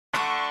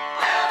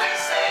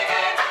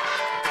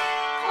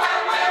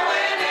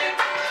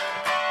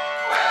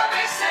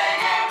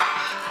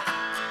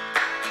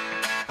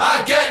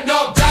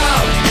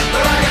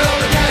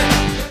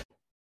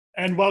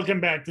And welcome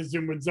back to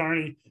Zoom with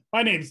Czarny.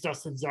 My name is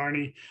Dustin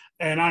Czarny,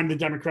 and I'm the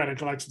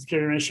Democratic Elections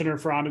Commissioner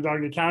for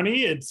Onondaga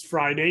County. It's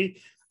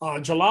Friday,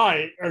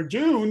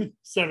 June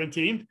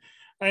 17th,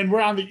 and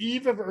we're on the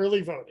eve of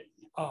early voting.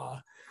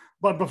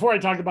 But before I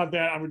talk about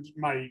that,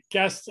 my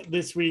guest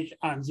this week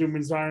on Zoom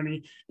with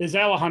Czarny is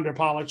Alejandra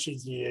Pollack.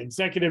 She's the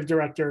Executive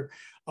Director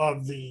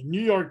of the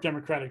New York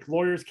Democratic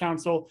Lawyers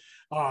Council.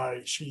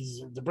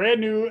 She's the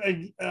brand new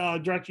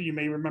director. You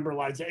may remember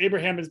Liza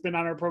Abraham has been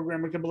on our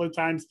program a couple of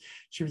times.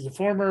 She was a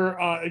former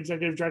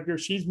executive director.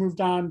 She's moved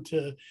on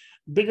to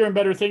bigger and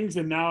better things,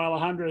 and now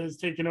Alejandra has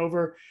taken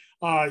over.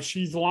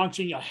 She's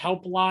launching a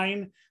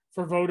helpline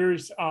for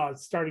voters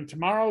starting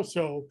tomorrow,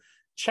 so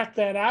check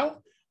that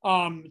out.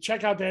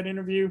 Check out that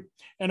interview.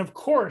 And of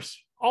course,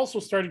 also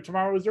starting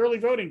tomorrow is early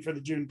voting for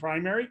the June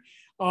primary.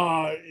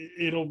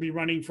 It'll be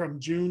running from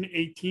June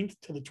 18th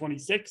to the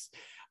 26th.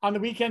 On the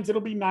weekends,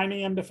 it'll be 9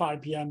 a.m. to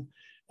 5 p.m.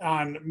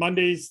 On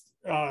Mondays,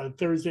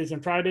 Thursdays,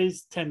 and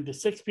Fridays, 10 to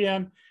 6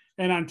 p.m.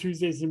 And on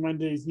Tuesdays and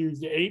Wednesdays, noon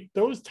to 8.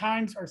 Those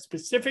times are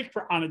specific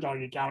for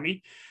Onondaga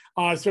County.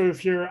 So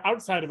if you're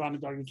outside of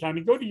Onondaga County,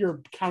 go to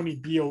your county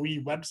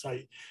BOE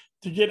website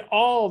to get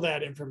all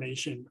that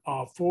information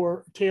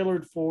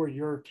tailored for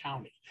your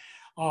county.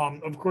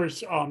 Of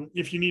course,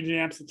 if you need an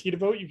absentee to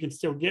vote, you can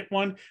still get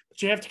one,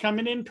 but you have to come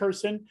in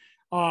person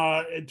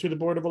to the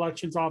Board of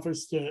Elections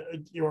office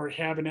or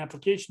have an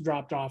application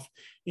dropped off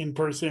in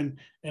person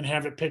and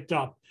have it picked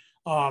up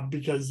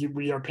because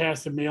we are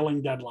past the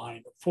mailing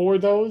deadline for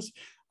those.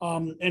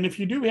 And if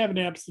you do have an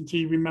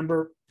absentee,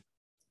 remember,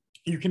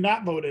 you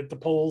cannot vote at the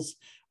polls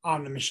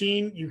on the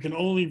machine. You can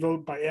only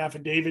vote by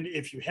affidavit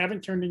if you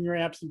haven't turned in your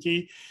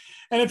absentee.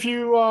 And if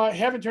you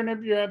haven't turned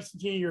in your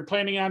absentee, you're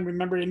planning on,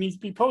 remember, it needs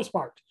to be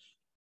postmarked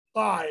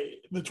by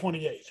the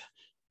 28th.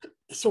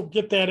 So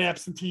get that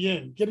absentee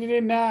in. Get it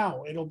in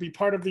now. It'll be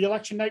part of the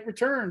election night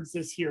returns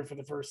this year for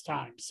the first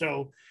time.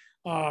 So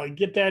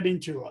get that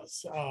into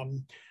us.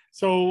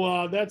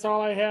 So that's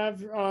all I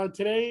have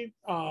today.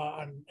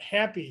 I'm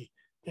happy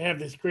to have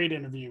this great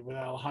interview with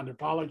Alejandra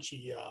Pollack.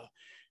 She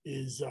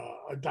is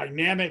a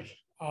dynamic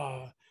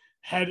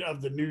head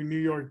of the New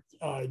York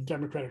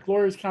Democratic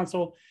Lawyers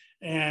Council,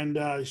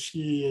 and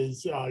she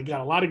has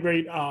got a lot of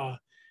great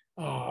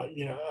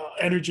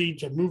energy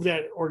to move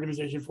that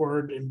organization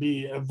forward and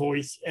be a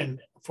voice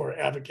and for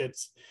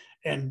advocates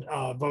and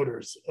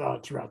voters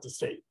throughout the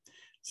state.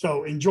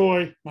 So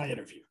enjoy my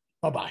interview.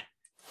 Bye-bye.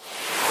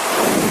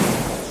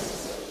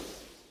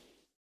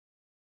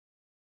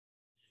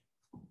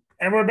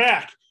 And we're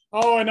back.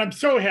 Oh, and I'm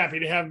so happy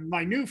to have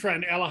my new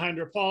friend,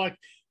 Alejandra Pollack.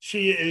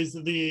 She is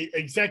the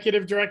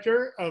executive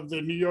director of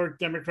the New York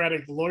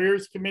Democratic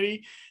Lawyers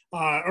Committee,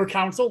 or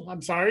Council,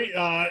 I'm sorry.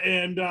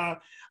 And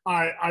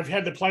I've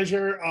had the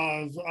pleasure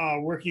of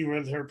working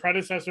with her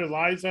predecessor,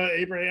 Liza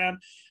Abraham,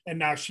 and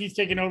now she's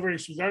taken over, and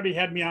she's already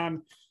had me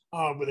on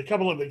with a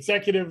couple of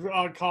executive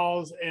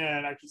calls,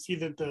 and I can see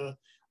that the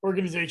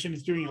organization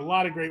is doing a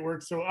lot of great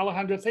work. So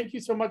Alejandra, thank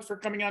you so much for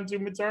coming on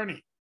Zoom with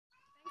Czarny.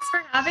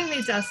 Thanks for having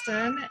me,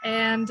 Dustin.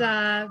 And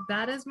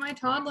that is my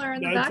toddler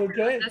in the background.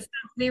 Okay. This is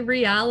the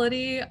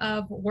reality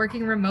of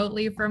working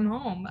remotely from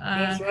home.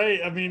 That's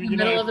right. I mean, in the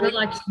middle of an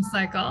election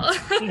cycle.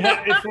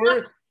 Yeah,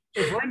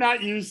 if we're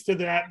not used to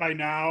that by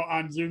now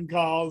on Zoom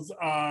calls,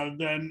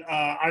 then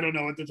I don't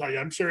know what to tell you.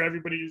 I'm sure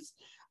everybody who's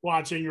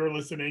watching or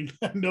listening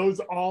knows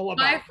all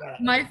about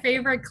that. My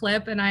favorite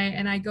clip, and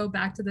I go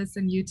back to this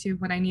in YouTube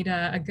when I need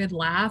a good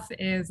laugh,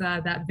 is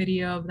that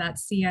video of that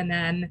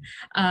CNN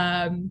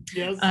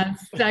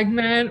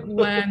segment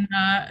when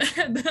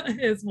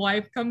his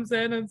wife comes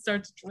in and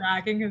starts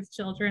dragging his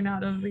children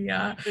out of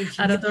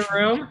the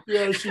room.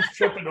 Yeah, she's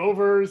tripping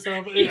over or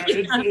something. Yeah,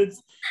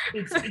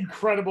 it's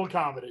incredible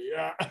comedy.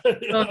 Yeah.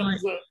 Totally.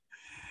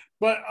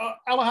 But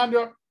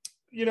Alejandra,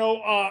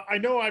 I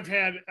know I've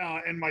had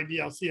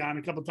NYDLC on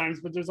a couple of times,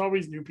 but there's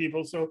always new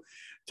people. So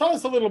tell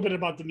us a little bit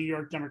about the New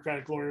York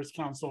Democratic Lawyers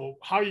Council,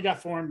 how you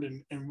got formed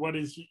and what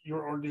is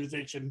your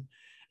organization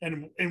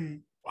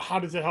and how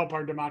does it help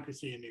our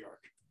democracy in New York?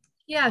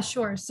 Yeah,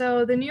 sure.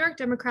 So the New York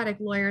Democratic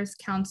Lawyers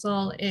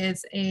Council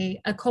is a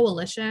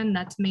coalition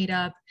that's made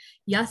up,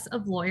 yes,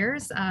 of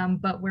lawyers,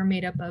 but we're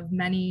made up of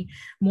many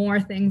more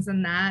things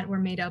than that. We're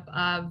made up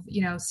of,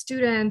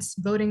 students,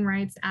 voting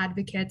rights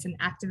advocates, and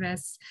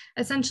activists,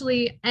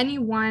 essentially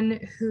anyone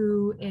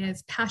who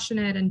is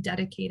passionate and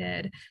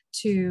dedicated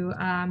to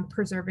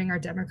preserving our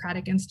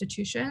democratic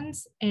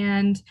institutions.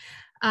 And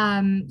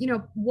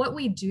what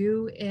we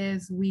do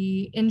is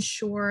we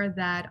ensure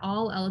that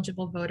all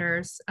eligible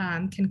voters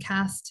can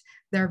cast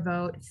their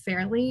vote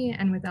fairly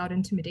and without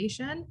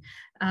intimidation,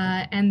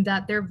 and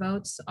that their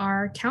votes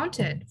are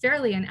counted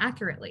fairly and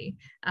accurately.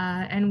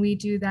 And we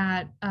do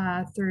that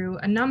through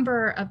a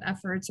number of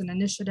efforts and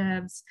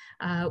initiatives.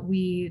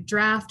 We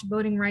draft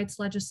voting rights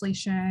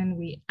legislation.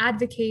 We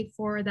advocate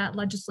for that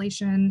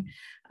legislation.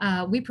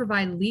 We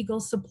provide legal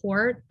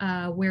support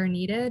where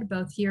needed,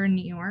 both here in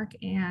New York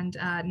and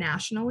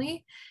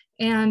nationally.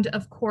 And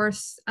of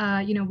course,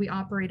 we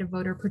operate a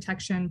voter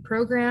protection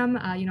program.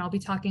 I'll be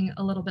talking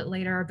a little bit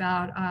later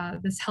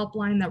about this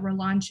helpline that we're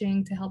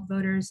launching to help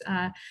voters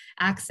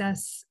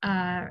access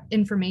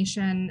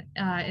information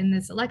in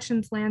this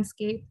elections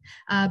landscape.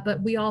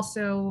 But we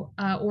also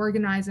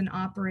organize and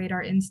operate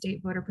our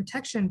in-state voter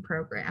protection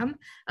program,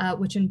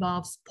 which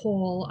involves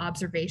poll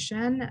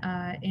observation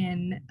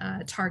in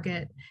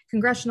target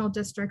congressional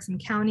districts and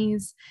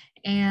counties.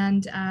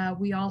 And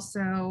we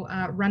also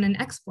run an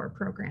export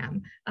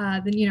program.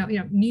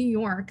 New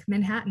York,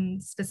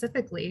 Manhattan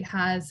specifically,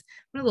 has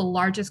one of the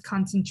largest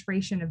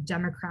concentration of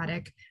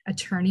Democratic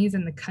attorneys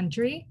in the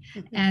country.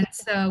 And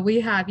so we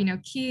have,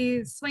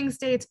 key swing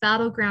states,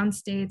 battleground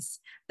states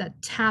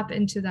that tap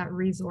into that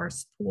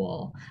resource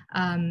pool.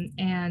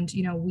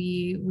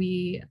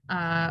 We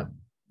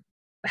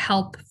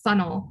help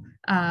funnel,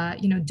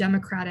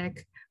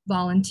 Democratic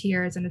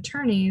volunteers and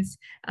attorneys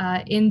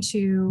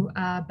into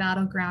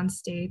battleground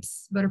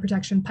states voter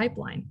protection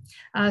pipeline.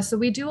 So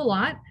we do a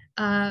lot,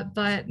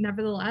 but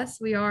nevertheless,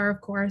 we are,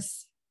 of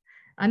course,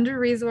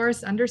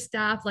 under-resourced,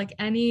 understaffed, like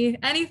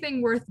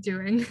anything worth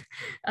doing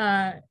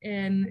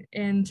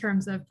in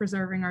terms of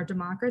preserving our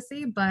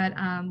democracy. But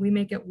we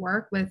make it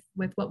work with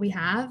what we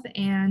have,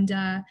 and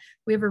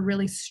we have a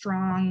really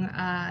strong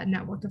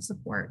network of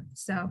support.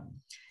 So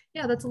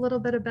yeah, that's a little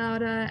bit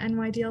about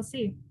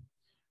NYDLC.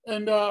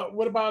 And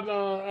what about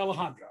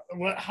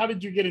Alejandra? How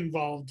did you get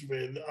involved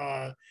with?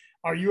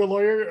 Are you a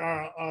lawyer?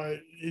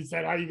 Is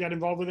that how you got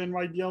involved with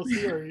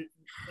NYDLC? Or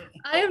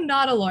I am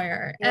not a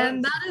lawyer,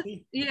 and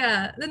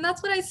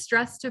that's what I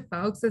stress to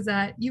folks, is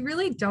that you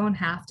really don't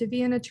have to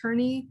be an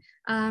attorney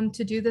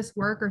to do this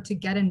work or to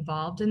get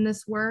involved in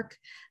this work.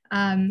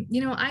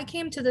 I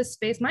came to this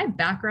space. My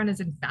background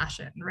is in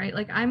fashion, right?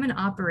 Like, I'm an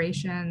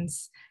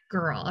operations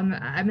girl.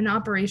 I'm an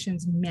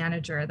operations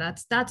manager.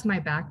 That's my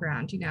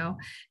background,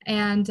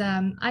 And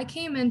I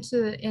came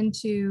into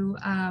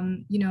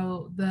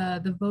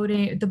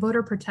the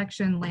voter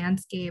protection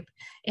landscape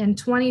in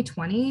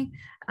 2020.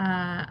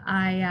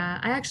 I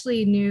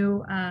actually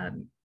knew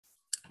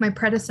my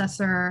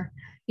predecessor,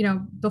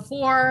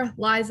 before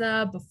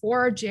Liza,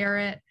 before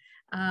Jarrett.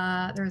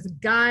 There was a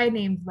guy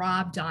named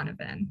Rob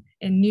Donovan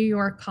in New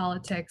York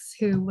politics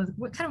who was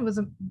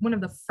one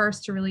of the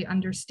first to really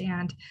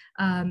understand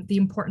the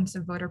importance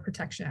of voter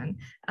protection,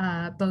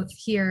 both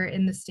here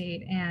in the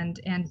state and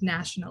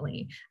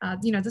nationally.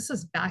 This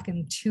was back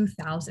in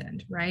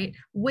 2000, right?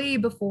 Way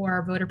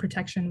before voter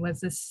protection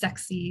was this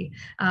sexy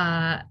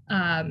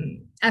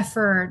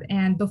effort,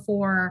 and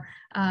before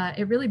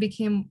it really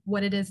became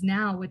what it is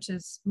now, which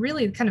is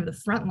really kind of the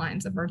front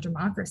lines of our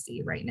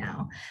democracy right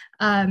now.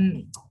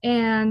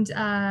 And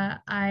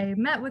I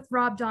met with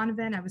Rob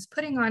Donovan. I was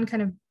putting on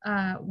kind of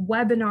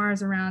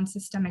webinars around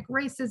systemic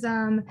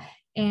racism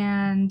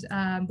and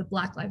the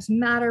Black Lives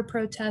Matter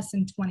protests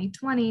in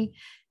 2020.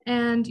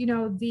 And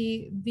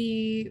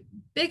the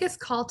biggest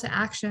call to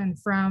action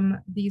from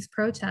these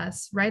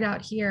protests right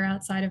out here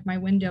outside of my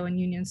window in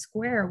Union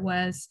Square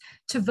was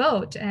to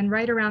vote. And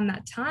right around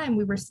that time,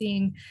 we were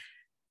seeing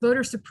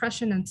voter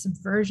suppression and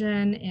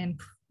subversion in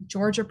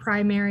Georgia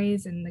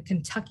primaries and the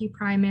Kentucky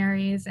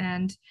primaries.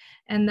 And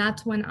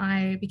that's when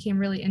I became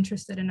really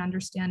interested in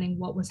understanding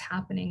what was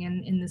happening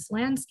in this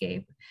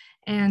landscape.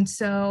 And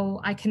so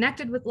I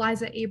connected with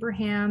Liza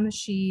Abraham.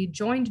 She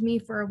joined me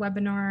for a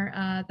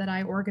webinar that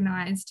I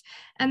organized.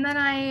 And then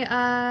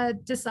I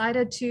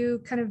decided to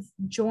kind of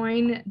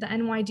join the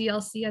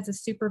NYDLC as a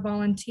super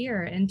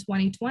volunteer in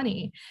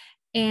 2020.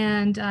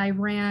 And I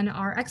ran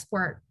our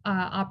export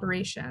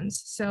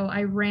operations. So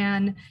I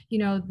ran,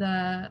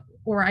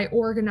 I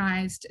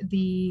organized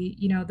the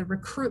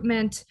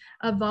recruitment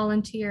of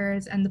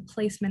volunteers and the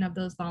placement of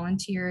those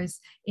volunteers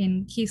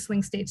in key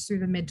swing states through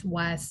the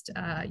Midwest,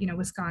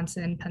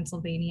 Wisconsin,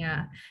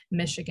 Pennsylvania,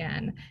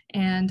 Michigan.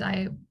 And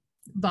I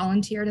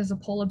volunteered as a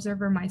poll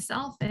observer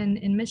myself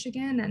in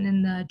Michigan and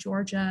in the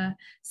Georgia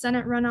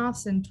Senate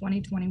runoffs in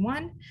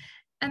 2021.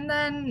 And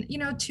then,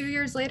 2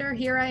 years later,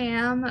 here I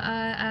am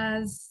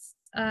as,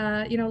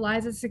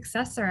 Liza's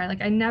successor.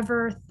 I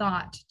never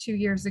thought 2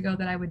 years ago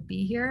that I would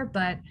be here,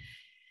 but,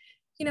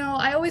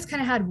 I always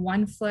kind of had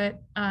one foot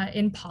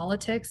in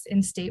politics, in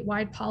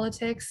statewide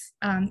politics,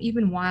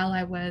 even while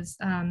I was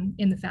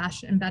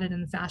embedded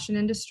in the fashion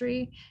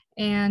industry.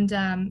 And,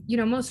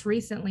 most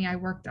recently I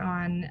worked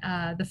on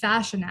the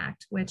Fashion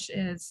Act, which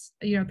is,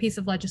 a piece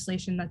of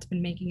legislation that's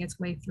been making its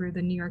way through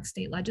the New York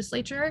State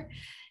Legislature.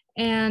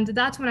 And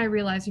that's when I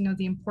realized,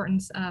 the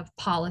importance of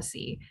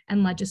policy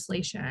and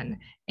legislation.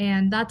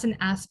 And that's an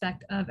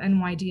aspect of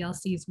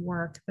NYDLC's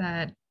work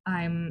that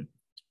I'm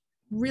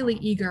really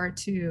eager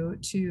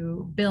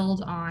to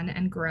build on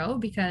and grow,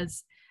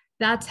 because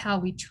that's how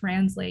we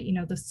translate,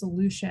 the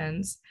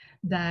solutions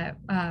that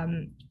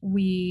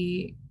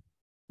the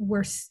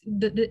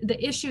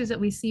issues that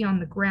we see on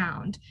the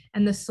ground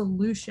and the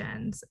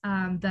solutions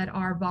that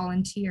our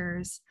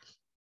volunteers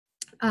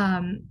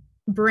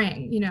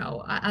bring,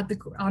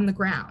 on the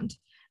ground.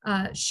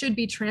 should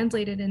be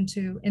translated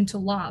into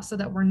law so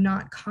that we're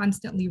not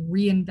constantly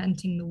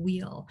reinventing the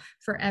wheel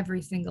for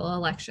every single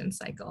election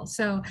cycle.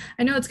 So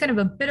I know it's kind of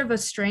a bit of a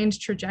strange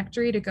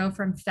trajectory to go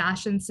from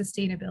fashion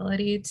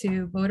sustainability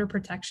to voter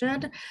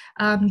protection,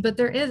 but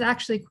there is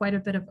actually quite a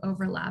bit of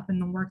overlap in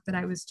the work that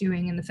I was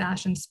doing in the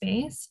fashion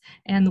space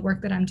and the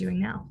work that I'm doing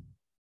now.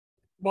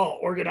 Well,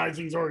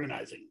 organizing is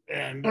organizing,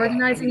 and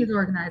organizing is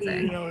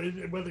organizing. You know,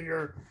 whether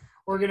you're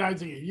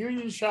organizing a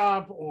union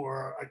shop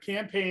or a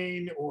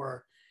campaign,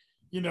 or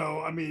you know,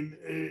 I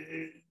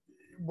mean,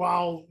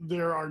 while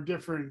there are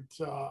different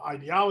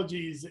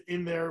ideologies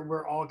in there,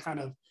 we're all kind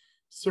of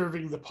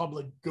serving the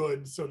public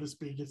good, so to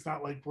speak. It's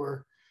not like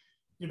we're,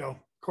 you know,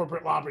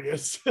 corporate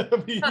lobbyists.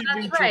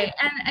 That's right.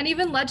 And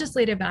even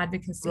legislative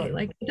advocacy, right.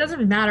 Like it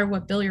doesn't matter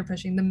what bill you're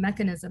pushing, the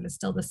mechanism is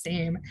still the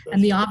same. That's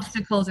and the right.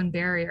 Obstacles and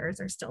barriers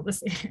are still the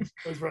same.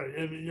 That's right.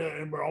 And yeah,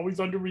 and we're always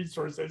under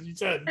resourced, as you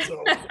said.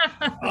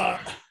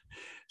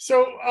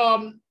 So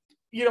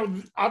you know,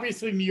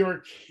 obviously New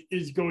York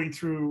is going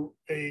through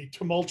a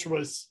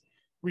tumultuous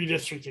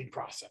redistricting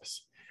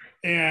process.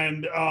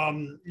 And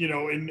you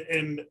know,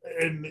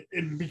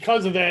 and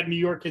because of that, New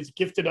York has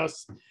gifted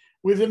us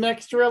with an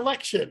extra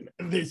election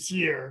this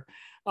year,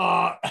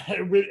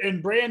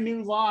 and brand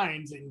new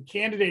lines and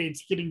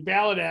candidates getting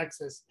ballot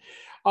access.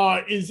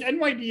 Is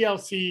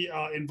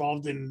NYDLC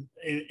involved in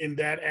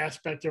that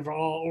aspect of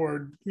all,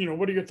 or you know,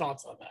 what are your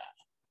thoughts on that?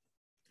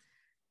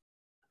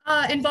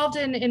 Involved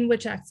in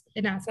which aspect?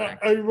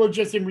 Well,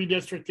 just in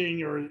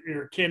redistricting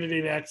or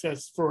candidate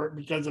access for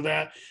because of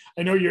that.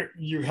 I know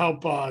you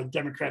help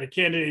Democratic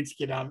candidates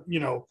get on, you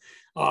know,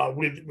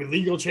 with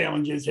legal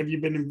challenges. Have you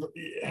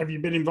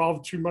been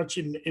involved too much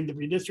in the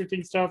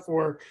redistricting stuff,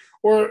 or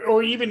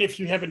even if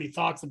you have any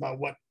thoughts about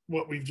what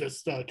we've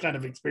just kind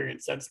of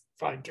experienced, that's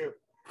fine too.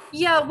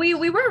 Yeah, we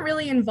weren't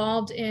really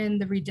involved in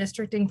the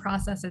redistricting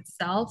process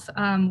itself.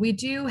 We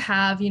do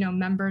have, you know,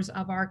 members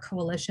of our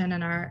coalition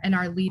and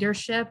our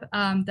leadership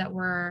that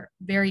were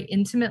very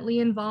intimately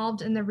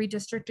involved in the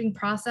redistricting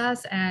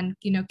process, and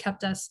you know,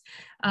 kept us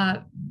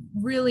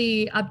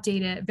really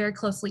updated, very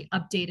closely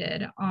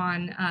updated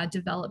on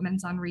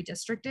developments on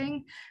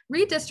redistricting.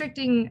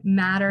 Redistricting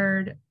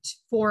mattered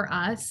for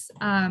us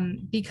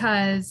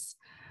because,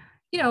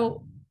 you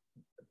know,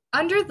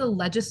 under the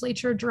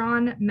legislature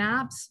drawn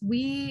maps,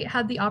 we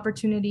had the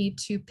opportunity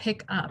to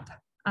pick up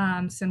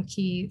some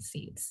key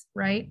seats,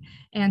 right?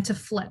 And to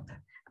flip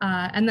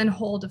and then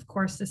hold, of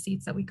course, the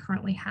seats that we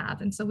currently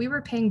have. And so we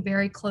were paying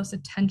very close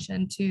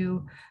attention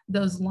to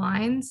those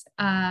lines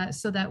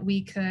so that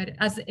we could,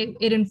 as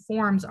it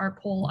informs our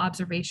poll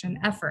observation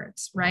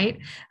efforts, right?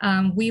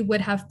 We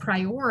would have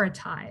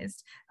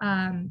prioritized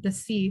the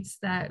seats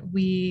that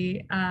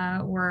we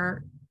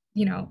were,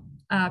 you know,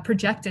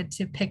 projected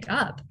to pick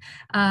up.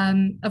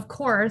 Of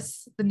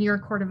course, the New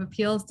York Court of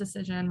Appeals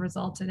decision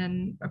resulted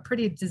in a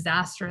pretty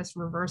disastrous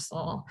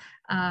reversal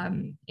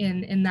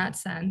in that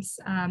sense.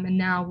 And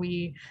now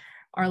we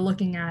are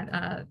looking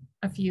at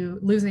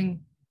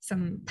losing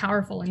some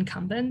powerful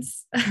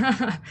incumbents.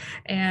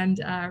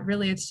 And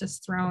really it's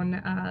just thrown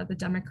the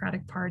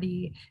Democratic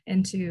Party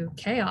into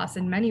chaos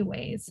in many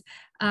ways.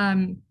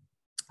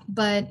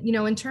 But, you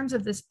know, in terms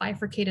of this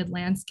bifurcated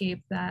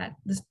landscape,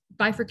 this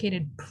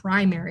bifurcated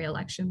primary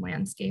election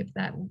landscape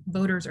that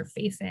voters are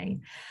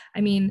facing,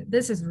 I mean,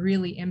 this is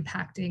really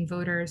impacting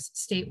voters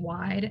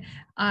statewide.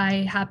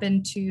 I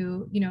happen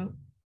to, you know,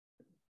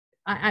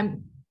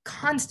 I'm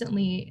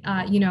constantly,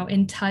 you know,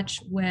 in touch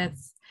with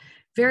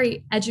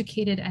very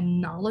educated and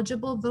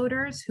knowledgeable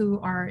voters who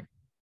are,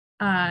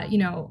 you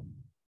know,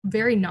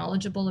 very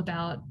knowledgeable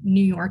about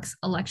New York's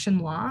election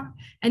law.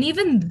 And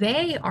even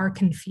they are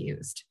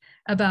confused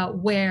about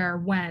where,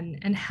 when,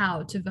 and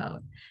how to vote.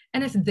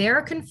 And if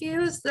they're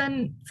confused,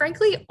 then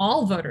frankly,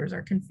 all voters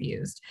are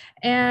confused.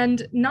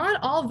 And not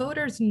all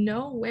voters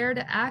know where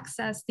to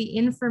access the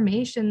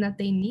information that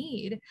they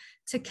need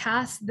to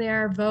cast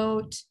their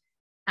vote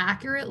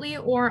accurately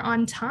or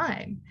on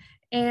time.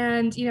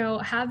 And, you know,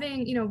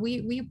 having, you know,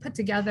 we put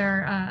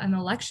together an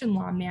election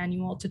law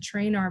manual to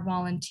train our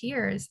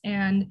volunteers,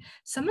 and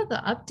some of the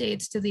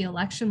updates to the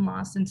election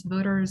law since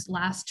voters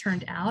last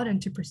turned out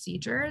and to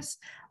procedures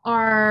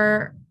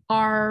are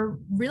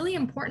really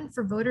important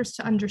for voters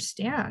to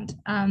understand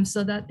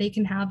so that they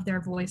can have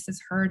their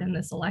voices heard in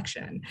this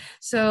election.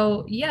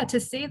 So yeah, to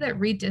say that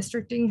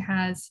redistricting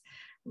has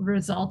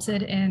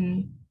resulted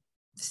in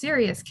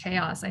serious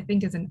chaos, I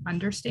think is an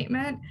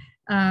understatement.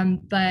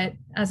 But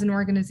as an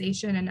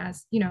organization, and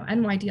as you know,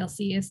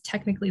 NYDLC is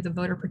technically the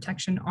voter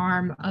protection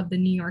arm of the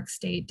New York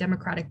State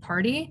Democratic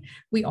Party.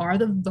 We are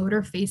the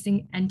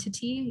voter-facing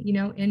entity, you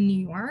know, in New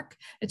York.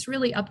 It's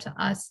really up to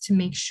us to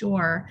make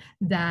sure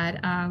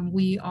that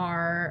we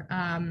are,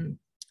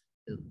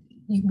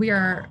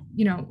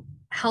 you know,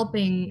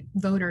 helping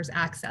voters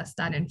access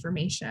that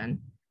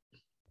information.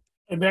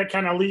 And that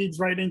kind of leads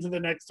right into the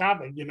next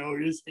topic. You know,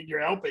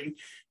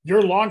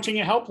 you're launching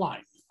a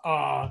helpline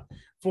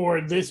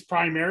for this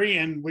primary,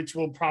 and which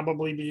will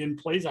probably be in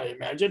place, I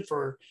imagine,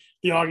 for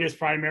the August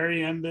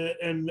primary and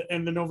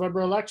the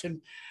November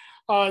election.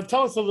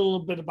 Tell us a little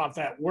bit about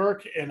that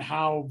work and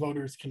how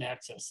voters can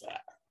access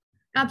that.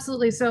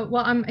 Absolutely. So,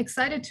 well, I'm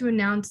excited to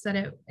announce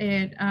that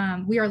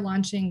we are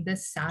launching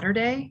this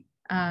Saturday,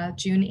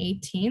 June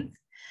 18th,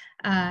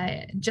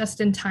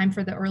 just in time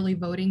for the early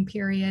voting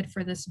period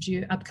for this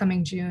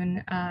upcoming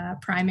June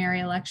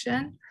primary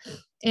election.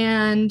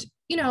 And,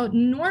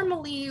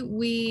 normally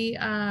we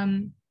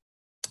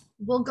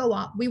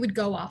would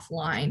go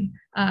offline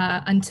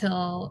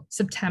until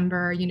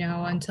September,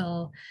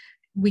 until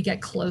we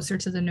get closer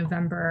to the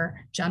November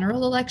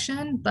general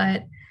election.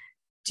 But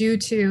due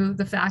to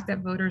the fact that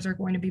voters are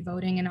going to be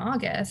voting in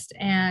August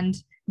and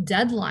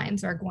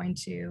deadlines are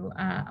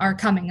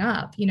coming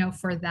up,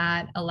 for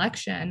that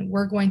election,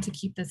 we're going to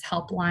keep this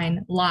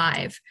helpline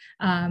live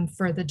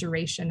for the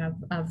duration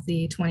of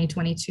the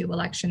 2022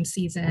 election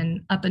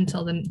season up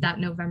until that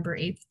November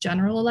 8th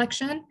general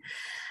election.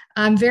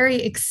 I'm very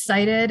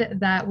excited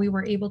that we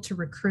were able to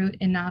recruit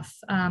enough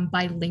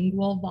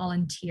bilingual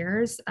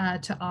volunteers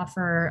to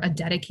offer a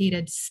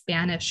dedicated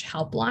Spanish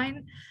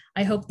helpline.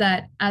 I hope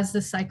that as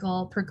the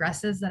cycle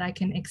progresses that I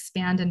can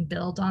expand and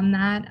build on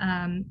that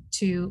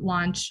to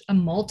launch a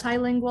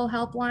multilingual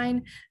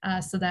helpline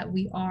so that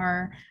we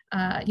are,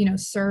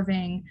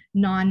 serving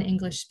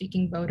non-English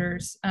speaking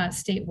voters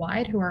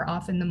statewide who are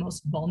often the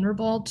most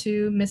vulnerable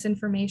to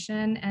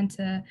misinformation and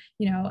to,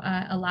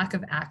 a lack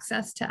of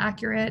access to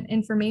accurate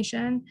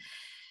information.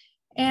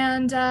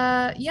 And so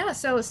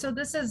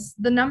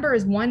the number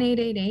is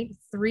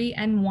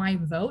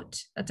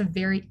 1-888-3NY-VOTE. That's a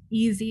very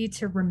easy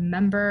to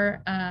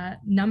remember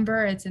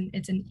number. It's an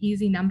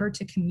easy number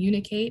to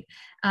communicate.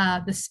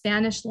 The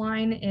Spanish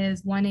line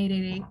is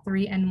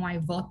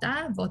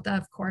 1-888-3NY-VOTA. VOTA,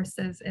 of course,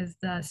 is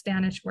the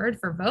Spanish word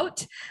for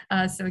vote.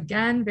 So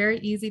again, very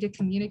easy to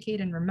communicate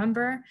and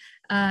remember.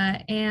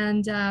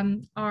 And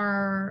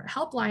our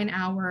helpline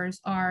hours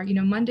are,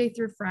 Monday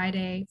through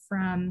Friday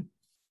from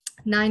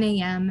 9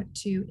 a.m.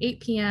 to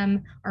 8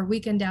 p.m. Our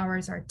weekend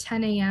hours are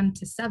 10 a.m.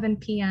 to 7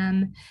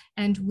 p.m.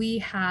 And we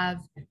have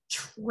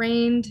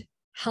trained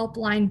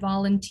helpline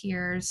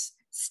volunteers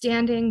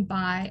standing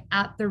by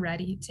at the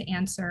ready to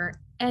answer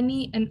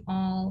any and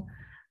all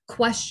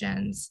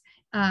questions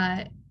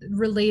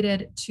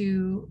related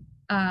to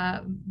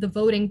the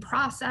voting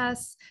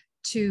process,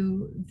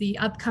 to the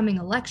upcoming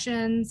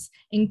elections,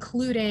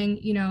 including,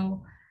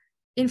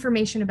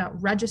 information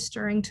about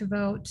registering to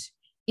vote,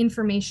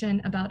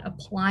 information about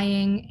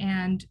applying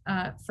and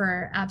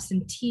for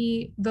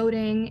absentee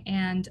voting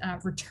and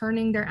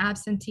returning their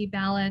absentee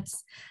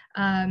ballots.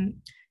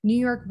 New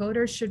York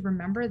voters should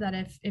remember that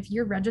if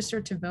you're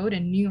registered to vote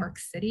in New York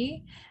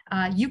City,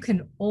 you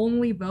can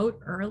only vote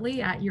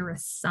early at your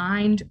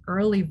assigned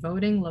early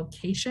voting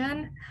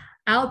location.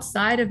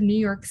 Outside of New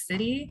York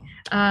City,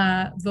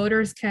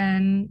 voters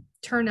can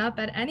turn up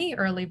at any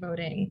early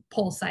voting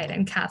poll site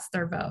and cast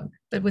their vote.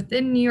 But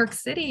within New York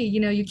City,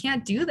 you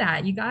can't do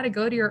that. You got to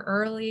go to your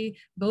early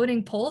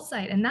voting poll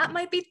site. And that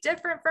might be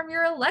different from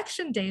your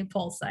election day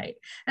poll site.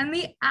 And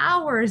the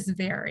hours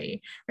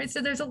vary, right?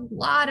 So there's a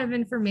lot of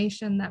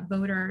information that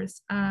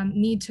voters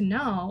need to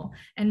know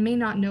and may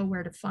not know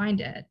where to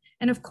find it.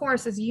 And of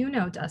course, as you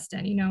know,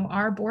 Dustin,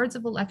 our boards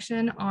of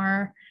election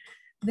are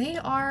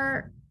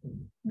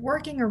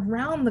working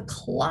around the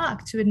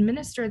clock to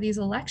administer these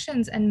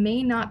elections and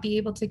may not be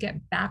able to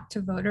get back to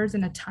voters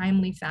in a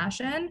timely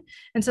fashion.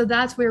 And so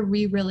that's where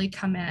we really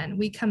come in.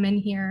 We come in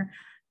here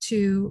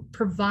to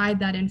provide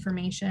that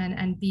information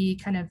and be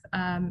kind of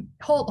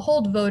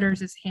hold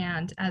voters'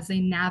 hand as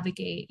they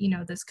navigate,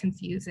 this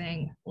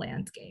confusing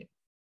landscape.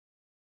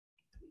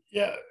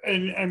 Yeah,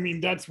 and I mean,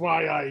 that's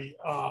why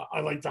I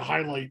like to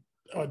highlight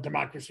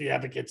democracy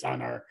advocates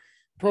on our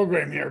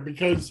program here,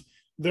 because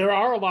there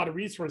are a lot of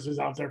resources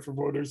out there for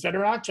voters that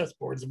are not just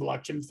boards of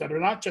elections, that are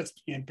not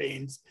just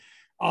campaigns,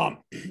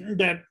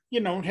 that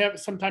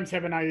sometimes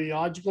have an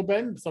ideological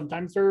bent,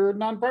 sometimes they're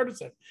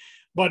nonpartisan.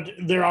 But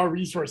there are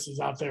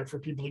resources out there for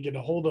people to get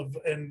a hold of,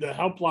 and the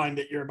helpline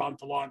that you're about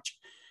to launch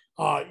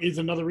is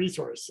another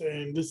resource.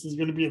 And this is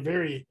going to be a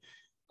very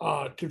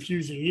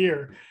confusing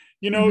year.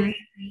 You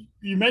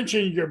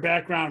mentioned your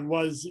background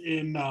was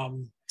in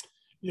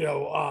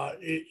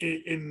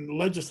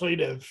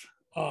legislative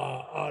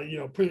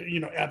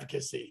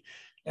advocacy.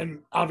 And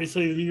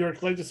obviously the New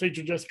York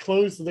legislature just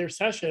closed their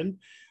session.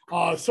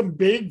 Some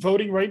big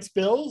voting rights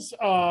bills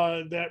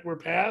that were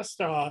passed,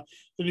 the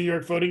New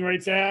York Voting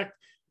Rights Act,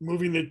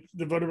 moving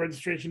the voter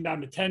registration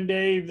down to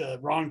 10-day, the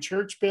wrong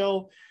church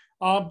bill.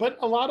 But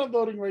a lot of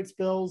voting rights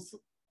bills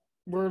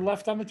were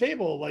left on the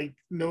table, like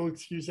no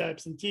excuse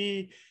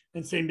absentee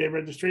and same-day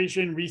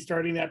registration,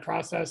 restarting that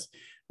process,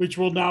 which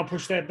will now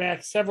push that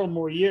back several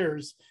more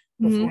years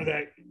before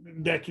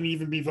that can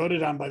even be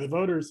voted on by the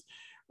voters.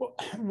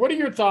 What are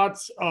your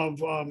thoughts of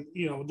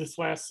this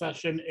last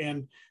session,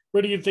 and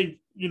what do you think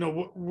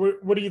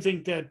what do you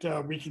think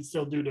that we can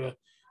still do to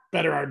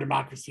better our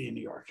democracy in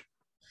New York?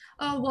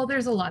 Oh, well,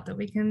 there's a lot that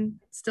we can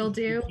still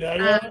do.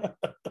 Yeah.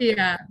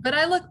 Yeah, but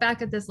I look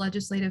back at this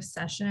legislative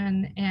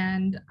session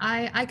and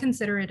I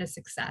consider it a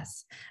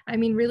success. I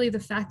mean, really, the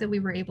fact that we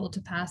were able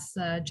to pass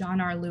the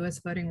John R.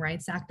 Lewis Voting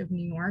Rights Act of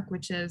New York,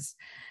 which is,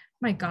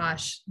 my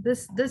gosh,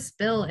 this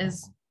bill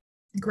is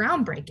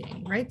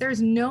groundbreaking, right?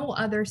 There's no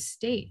other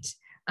state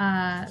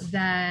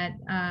that,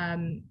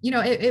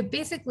 it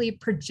basically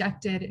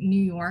projected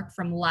New York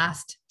from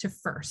last to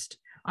first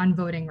on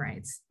voting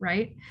rights,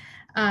 right?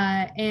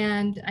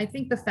 And I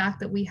think the fact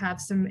that we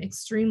have some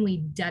extremely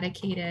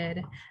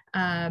dedicated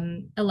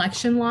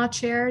election law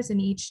chairs in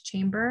each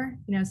chamber,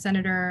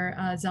 Senator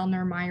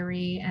Zellner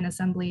Myrie and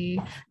Assembly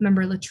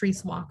Member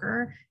Latrice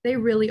Walker, they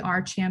really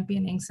are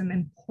championing some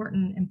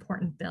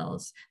important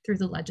bills through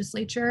the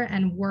legislature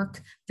and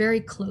work very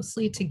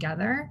closely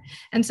together.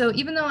 And so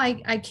even though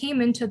I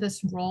came into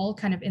this role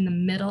kind of in the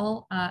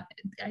middle, I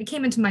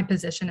came into my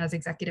position as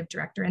executive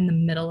director in the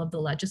middle of the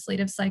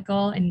legislative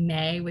cycle in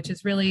May, which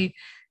is really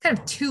kind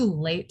of too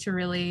late to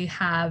really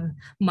have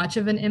much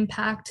of an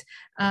impact.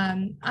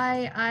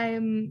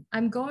 I'm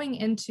going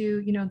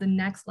into the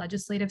next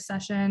legislative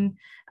session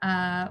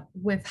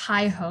with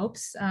high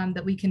hopes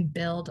that we can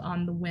build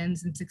on the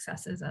wins and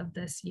successes of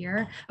this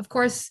year. Of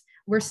course,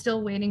 we're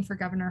still waiting for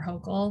Governor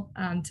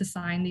Hochul to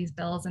sign these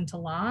bills into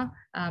law.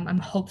 I'm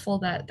hopeful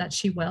that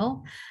she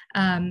will.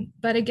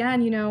 But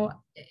again,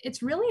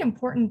 it's really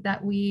important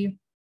that we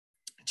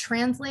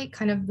translate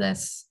kind of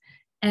this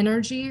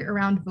energy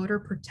around voter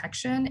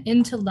protection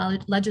into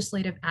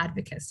legislative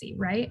advocacy,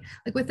 right?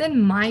 Like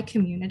within my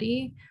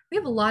community, we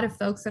have a lot of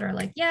folks that are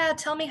like, yeah,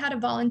 tell me how to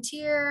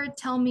volunteer,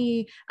 tell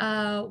me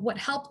what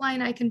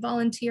helpline I can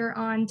volunteer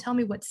on, tell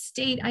me what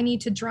state I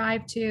need to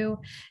drive to.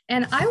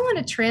 And I want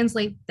to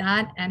translate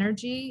that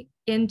energy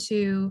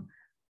into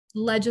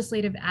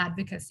legislative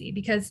advocacy,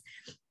 because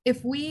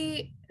if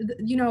we,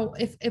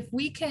 if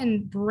we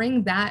can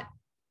bring that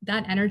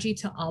energy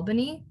to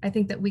Albany, I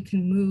think that we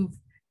can move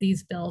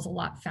these bills a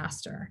lot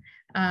faster.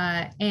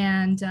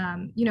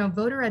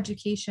 Voter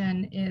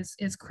education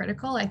is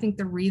critical. I think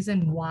the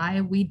reason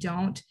why we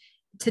don't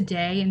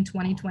today in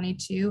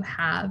 2022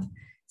 have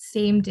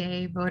same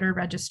day voter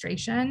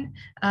registration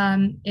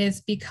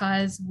is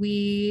because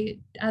we,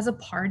 as a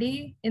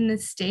party in the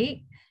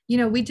state,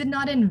 we did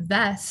not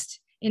invest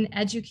in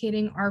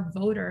educating our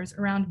voters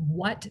around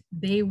what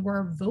they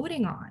were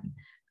voting on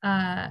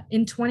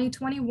in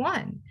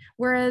 2021,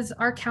 whereas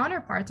our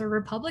counterparts, our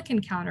Republican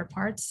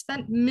counterparts,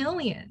 spent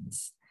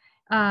millions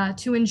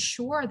to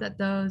ensure that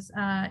those,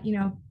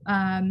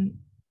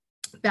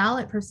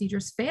 ballot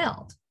procedures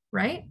failed,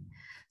 right?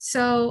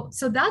 So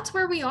that's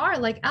where we are.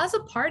 Like as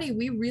a party,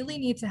 we really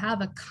need to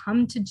have a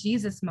come to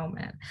Jesus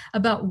moment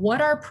about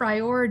what our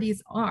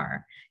priorities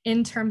are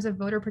in terms of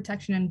voter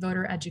protection and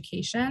voter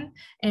education.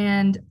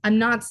 And I'm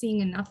not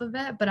seeing enough of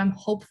it, but I'm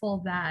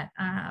hopeful that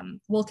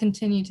we'll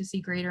continue to see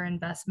greater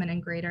investment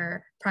and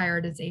greater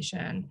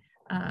prioritization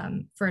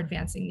for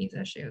advancing these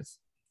issues.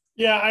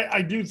 Yeah,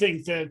 I do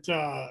think that,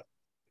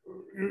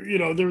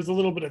 there was a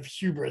little bit of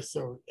hubris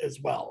as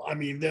well. I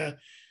mean,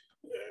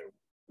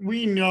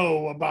 we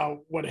know about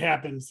what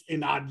happens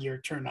in odd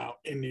year turnout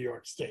in New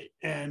York State.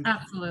 And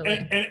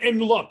absolutely.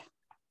 And look,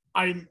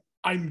 I'm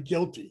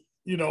guilty.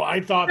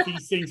 I thought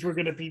these things were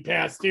going to be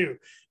passed too.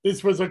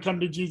 This was a come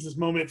to Jesus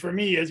moment for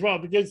me as well,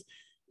 because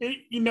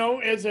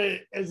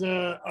as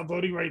a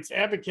voting rights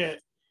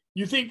advocate,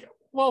 you think,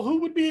 well,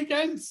 who would be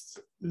against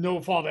no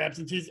fault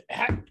absentees?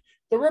 Heck,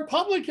 the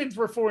Republicans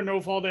were for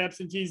no fault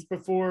absentees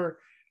before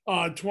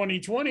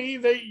 2020.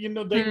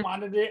 They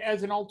wanted it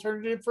as an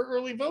alternative for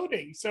early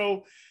voting.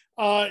 So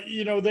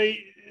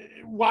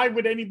why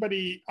would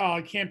anybody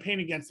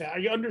campaign against that?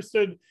 I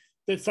understood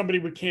that somebody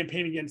would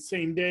campaign against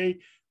same day,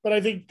 but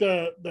I think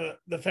the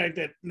fact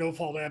that no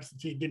fault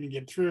absentee didn't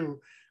get through.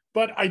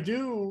 But I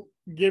do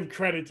give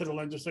credit to the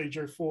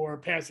legislature for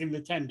passing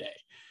the 10-day.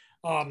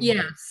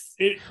 Yes.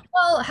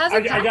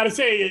 I got to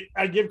say,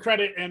 I give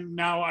credit, and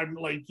now I'm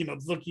like,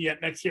 looking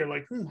at next year,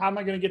 like, how am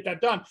I going to get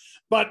that done?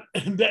 But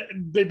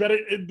they better,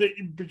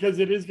 because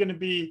it is going to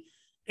be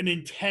an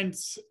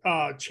intense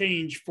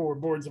change for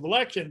boards of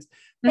elections.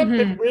 But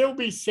there will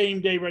be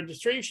same day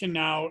registration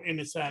now, in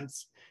a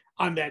sense,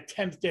 on that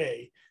 10th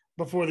day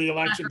before the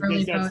election,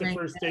 because that's the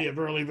first day of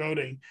early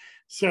voting.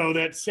 So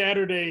that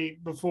Saturday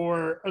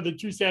before, or the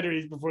 2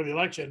 Saturdays before the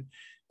election,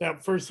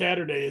 that first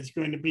Saturday is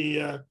going to be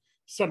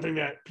something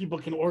that people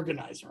can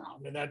organize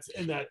around, and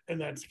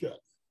that's good.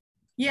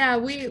 Yeah,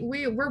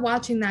 we're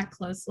watching that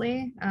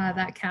closely.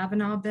 That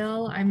Kavanaugh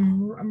bill.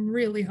 I'm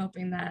really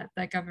hoping that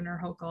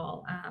Governor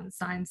Hochul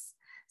signs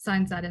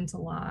that into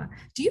law.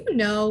 Do you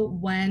know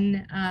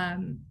when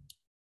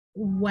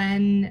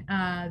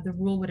the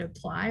rule would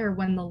apply, or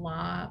when the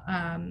law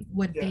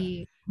would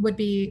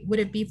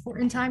it be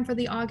in time for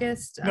the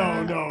August?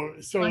 No.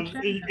 So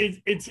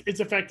it's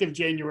effective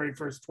January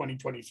 1st,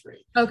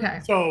 2023. Okay.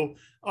 So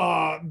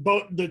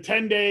both the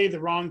 10-day, the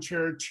wrong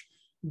church,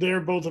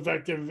 they're both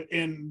effective.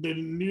 And the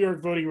New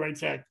York Voting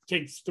Rights Act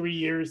takes 3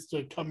 years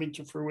to come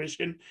into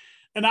fruition.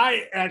 And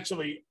I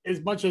actually,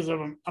 as much as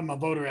I'm a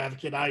voter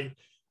advocate, I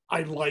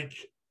I like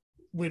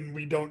when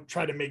we don't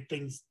try to make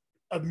things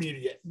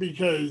immediate,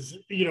 because,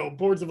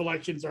 boards of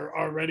elections are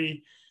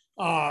already,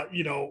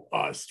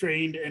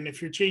 strained. And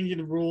if you're changing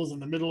the rules in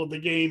the middle of the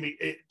game,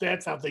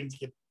 that's how things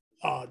get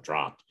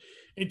dropped.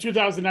 In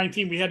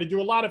 2019, we had to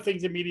do a lot of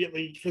things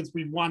immediately because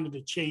we wanted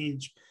to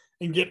change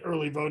and get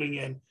early voting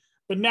in.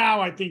 But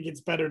now I think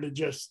it's better to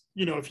just,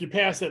 if you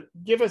pass it,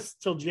 give us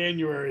till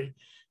January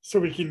so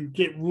we can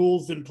get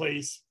rules in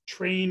place,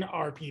 train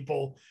our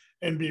people,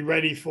 and be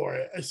ready for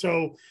it.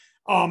 So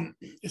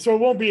it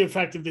won't be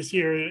effective this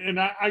year. And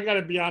I got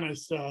to be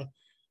honest,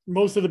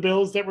 most of the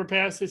bills that were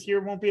passed this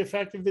year won't be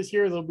effective this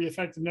year. They'll be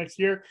effective next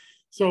year.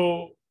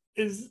 So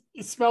it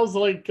smells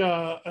like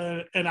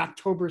an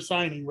October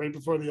signing right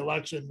before the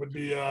election would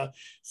be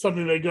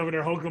something that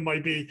Governor Holcomb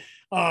might be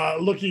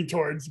looking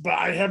towards. But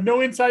I have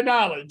no inside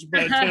knowledge,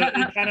 but it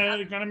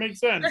kind of makes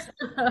sense.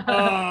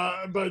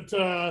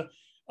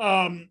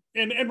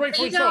 And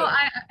rightfully so.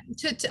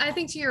 I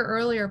think to your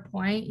earlier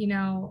point,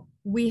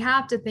 we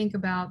have to think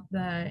about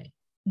the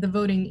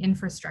voting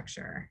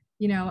infrastructure,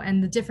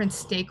 and the different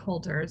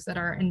stakeholders that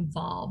are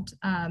involved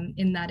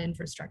in that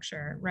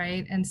infrastructure,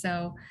 right? And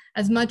so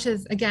as much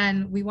as,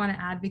 again, we want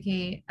to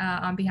advocate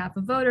on behalf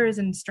of voters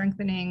and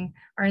strengthening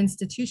our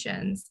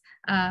institutions,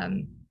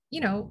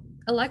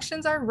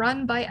 elections are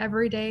run by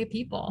everyday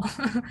people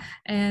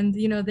and,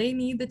 they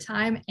need the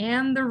time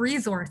and the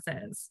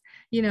resources,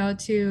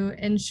 to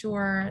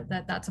ensure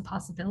that that's a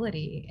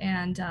possibility.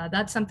 And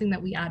that's something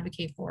that we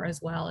advocate for,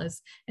 as well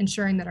as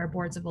ensuring that our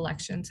boards of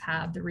elections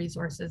have the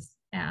resources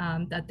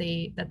that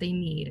they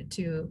need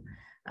to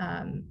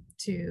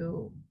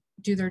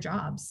do their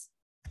jobs.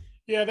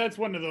 Yeah, that's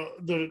one of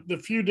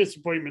the few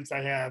disappointments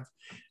I have,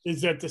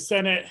 is that the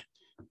Senate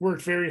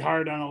worked very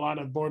hard on a lot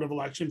of board of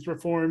elections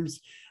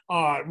reforms,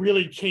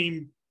 really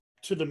came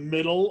to the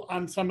middle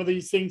on some of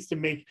these things to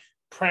make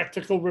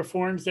practical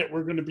reforms that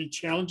were going to be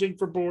challenging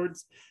for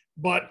boards,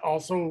 but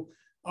also,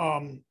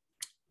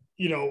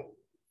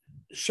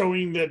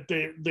 showing that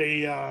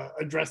they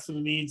address the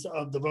needs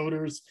of the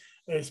voters,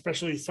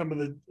 especially some of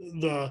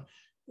the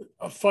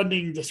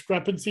funding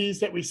discrepancies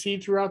that we see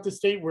throughout the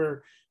state,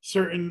 where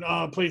certain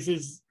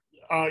places,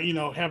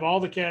 have all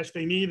the cash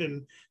they need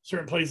and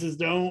certain places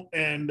don't.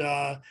 And,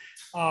 I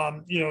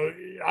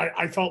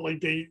felt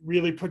like they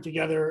really put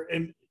together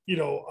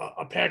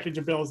a package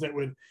of bills that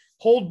would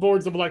hold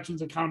boards of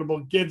elections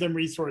accountable, give them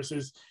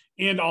resources,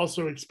 and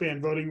also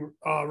expand voting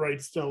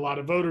rights to a lot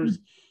of voters.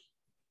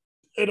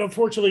 And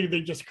unfortunately,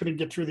 they just couldn't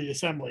get through the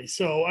assembly.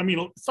 So,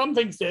 some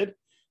things did,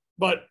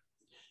 but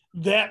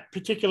that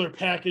particular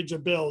package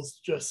of bills,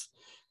 just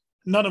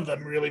none of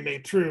them really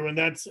made through. And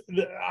that's,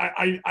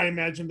 I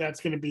imagine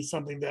that's going to be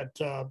something that,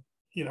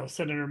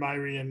 Senator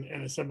Myrie and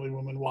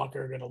Assemblywoman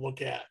Walker are going to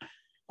look at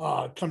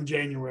come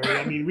January.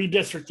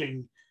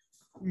 Redistricting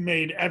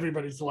made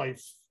everybody's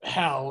life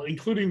hell,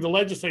 including the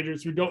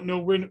legislators who don't know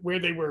where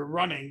they were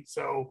running.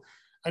 So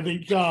I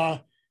think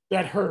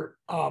that hurt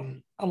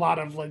a lot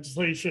of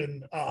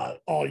legislation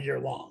all year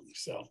long.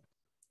 So.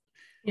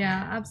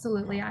 Yeah,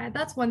 absolutely.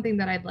 That's one thing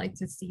that I'd like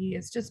to see,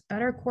 is just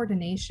better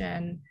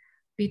coordination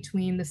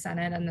between the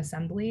Senate and the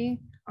Assembly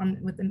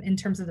in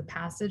terms of the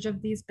passage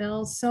of these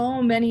bills.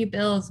 So many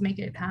bills make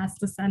it past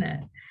the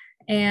Senate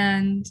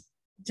and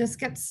just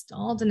get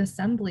stalled in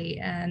Assembly.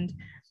 And,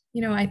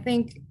 I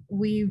think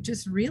we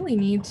just really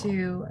need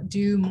to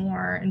do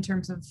more in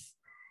terms of,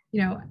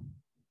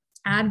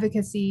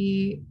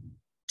 advocacy,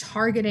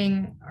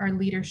 targeting our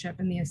leadership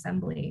in the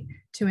Assembly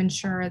to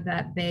ensure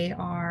that they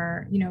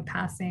are,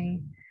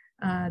 passing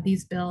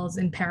these bills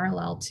in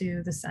parallel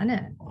to the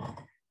Senate.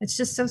 It's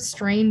just so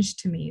strange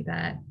to me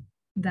that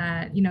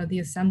the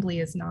Assembly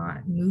is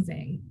not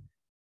moving.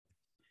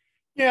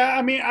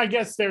 Yeah, I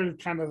guess they're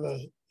kind of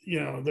the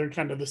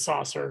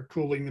saucer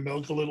cooling the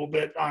milk a little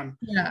bit on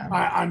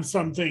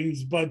some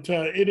things, but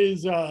it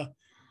is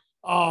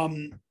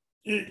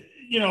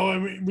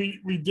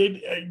we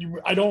did.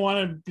 I don't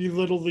want to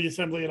belittle the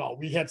Assembly at all.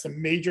 We had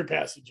some major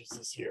passages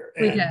this year,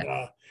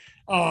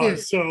 and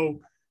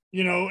so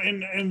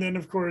and then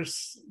of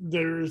course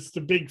there's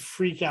the big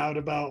freak out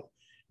about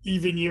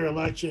even year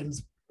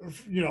elections,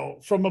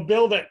 from a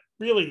bill that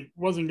really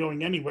wasn't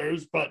going anywhere.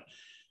 But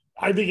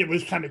I think it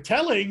was kind of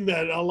telling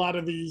that a lot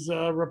of these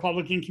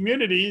Republican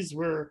communities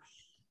were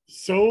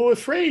so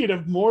afraid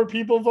of more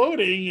people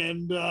voting,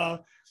 and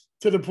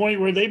to the point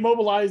where they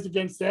mobilized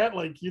against that.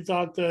 Like, you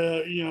thought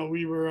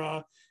we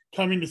were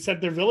coming to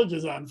set their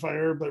villages on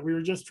fire, but we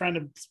were just trying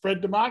to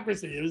spread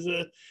democracy.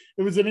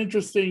 It was an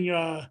interesting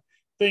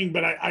thing,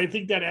 but I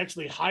think that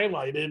actually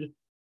highlighted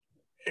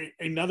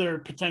another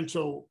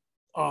potential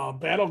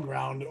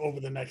battleground over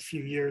the next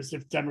few years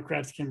if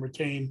Democrats can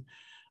retain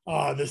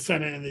the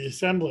Senate and the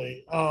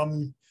Assembly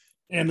and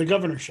the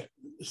governorship.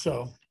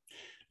 So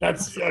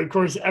that's, of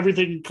course,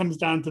 everything comes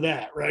down to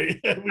that, right?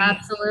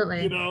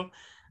 Absolutely.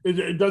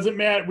 It doesn't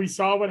matter. We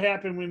saw what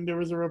happened when there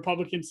was a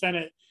Republican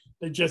Senate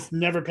that just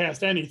never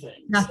passed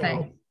anything.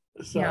 Nothing.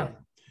 So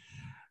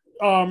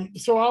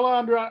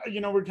Alejandra,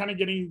 we're kind of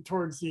getting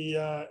towards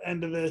the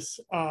end of this,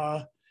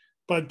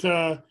 but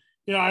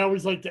I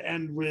always like to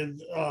end with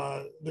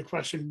the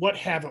question, what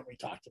haven't we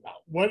talked about?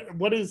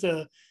 What is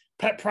a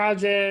pet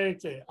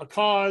project, a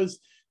cause,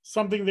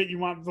 something that you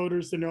want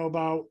voters to know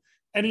about?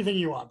 Anything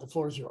you want, the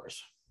floor is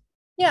yours.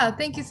 Yeah,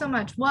 thank you so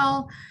much.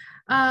 Well,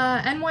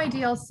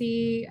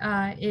 NYDLC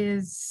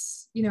is,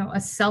 a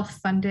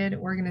self-funded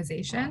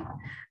organization,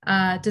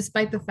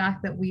 despite the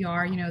fact that we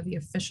are, the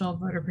official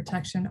voter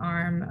protection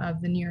arm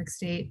of the New York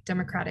State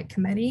Democratic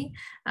Committee.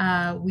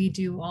 We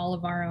do all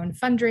of our own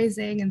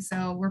fundraising, and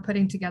so we're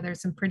putting together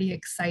some pretty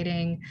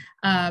exciting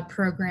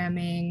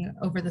programming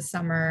over the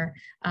summer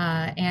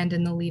and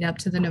in the lead up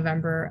to the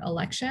November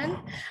election.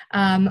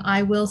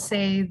 I will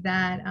say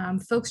that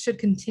folks should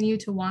continue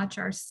to watch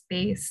our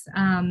space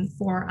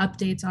for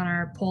updates on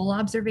our poll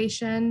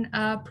observation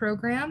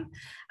program.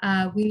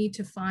 We need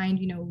to find,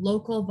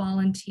 local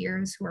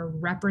volunteers who are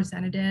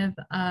representative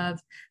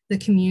of the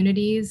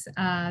communities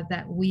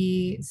that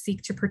we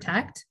seek to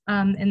protect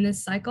in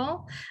this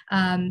cycle,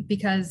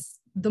 because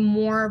the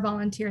more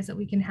volunteers that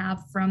we can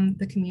have from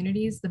the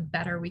communities, the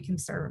better we can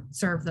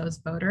serve those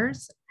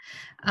voters.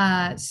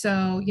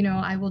 So,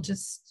 I will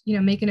just,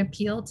 make an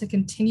appeal to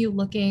continue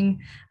looking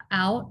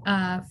out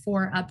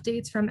for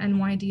updates from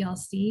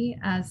NYDLC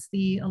as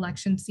the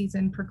election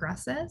season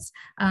progresses,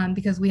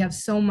 because we have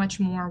so much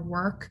more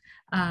work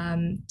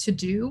to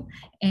do,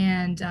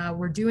 and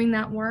we're doing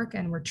that work,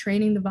 and we're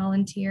training the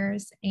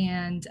volunteers,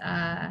 and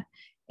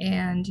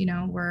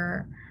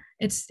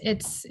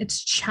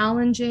it's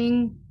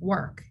challenging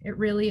work. It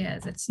really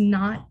is. It's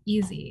not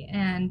easy,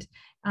 and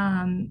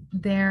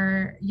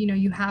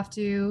you have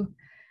to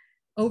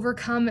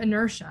overcome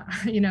inertia,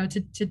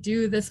 to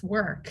do this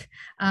work.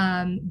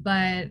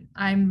 But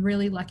I'm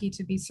really lucky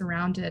to be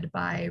surrounded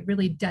by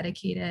really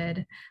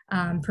dedicated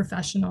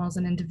professionals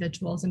and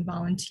individuals and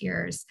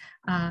volunteers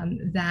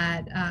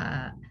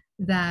that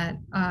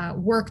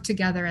work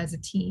together as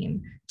a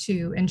team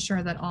to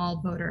ensure that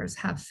all voters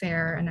have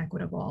fair and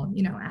equitable,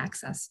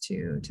 access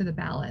to the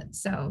ballot.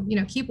 So,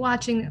 keep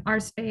watching our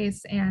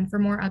space, and for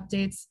more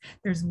updates,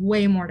 there's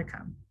way more to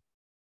come.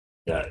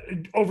 Yeah,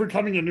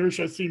 overcoming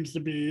inertia seems to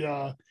be,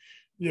 a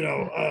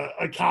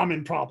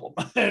common problem.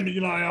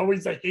 And, I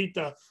hate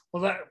that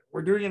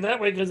we're doing it that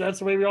way because that's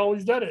the way we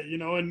always did it,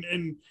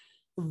 and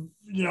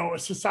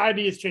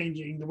society is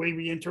changing, the way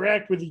we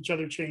interact with each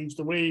other change,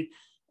 the way,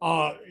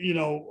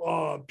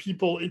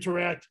 people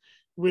interact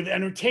with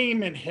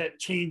entertainment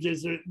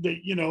changes.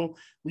 That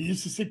we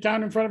used to sit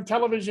down in front of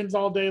televisions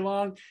all day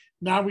long.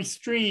 Now we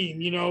stream,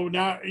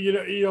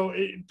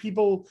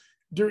 people,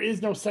 there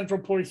is no central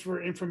place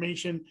for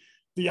information.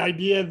 The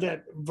idea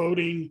that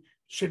voting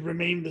should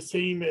remain the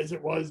same as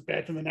it was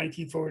back in the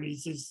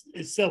 1940s is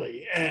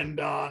silly. And,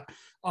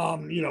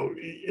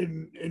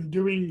 in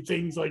doing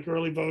things like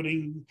early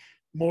voting,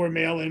 more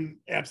mail-in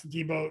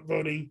absentee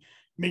voting,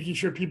 making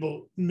sure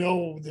people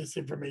know this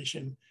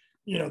information,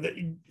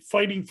 that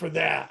fighting for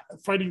that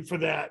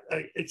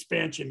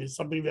expansion is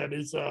something that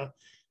is,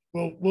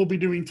 we'll be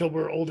doing till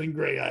we're old and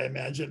gray, I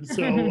imagine.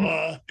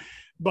 So,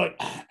 but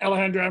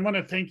Alejandra, I want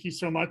to thank you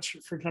so much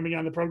for coming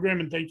on the program,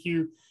 and thank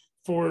you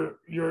for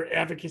your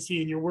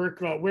advocacy and your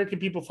work. Where can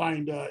people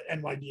find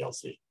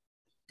NYDLC?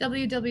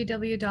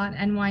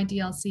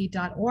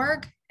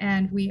 www.nydlc.org,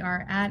 and we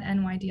are at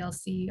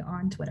NYDLC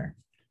on Twitter.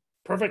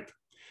 Perfect.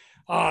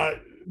 That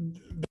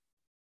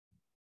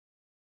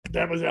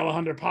was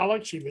Alejandra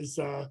Pollack. She's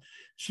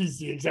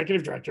the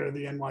executive director of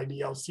the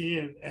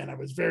NYDLC, and I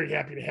was very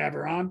happy to have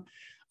her on.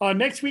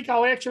 Next week,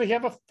 I'll actually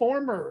have a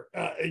former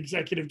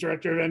executive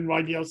director of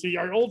NYDLC,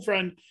 our old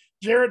friend,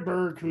 Jared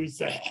Berg, who's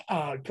the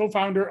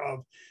co-founder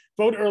of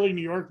Vote Early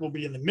New York. Will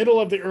be in the middle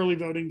of the early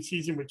voting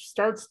season, which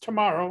starts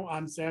tomorrow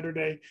on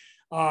Saturday.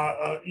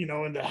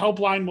 And the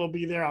helpline will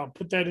be there. I'll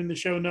put that in the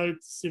show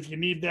notes if you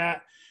need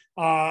that.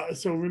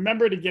 So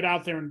remember to get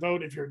out there and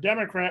vote. If you're a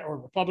Democrat or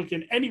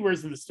Republican, anywhere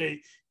in the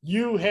state,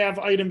 you have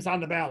items on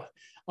the ballot,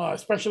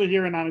 especially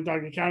here in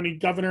Onondaga County.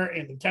 Governor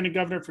and lieutenant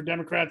governor for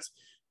Democrats,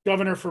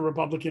 governor for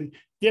Republican.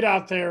 Get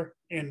out there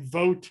and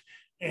vote,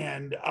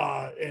 and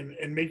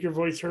make your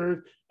voice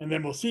heard. And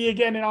then we'll see you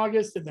again in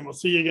August, and then we'll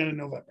see you again in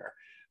November.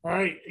 All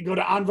right, go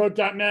to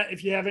onvote.net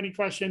if you have any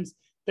questions.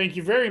 Thank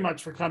you very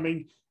much for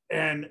coming,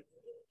 and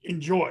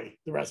enjoy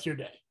the rest of your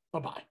day.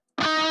 Bye-bye.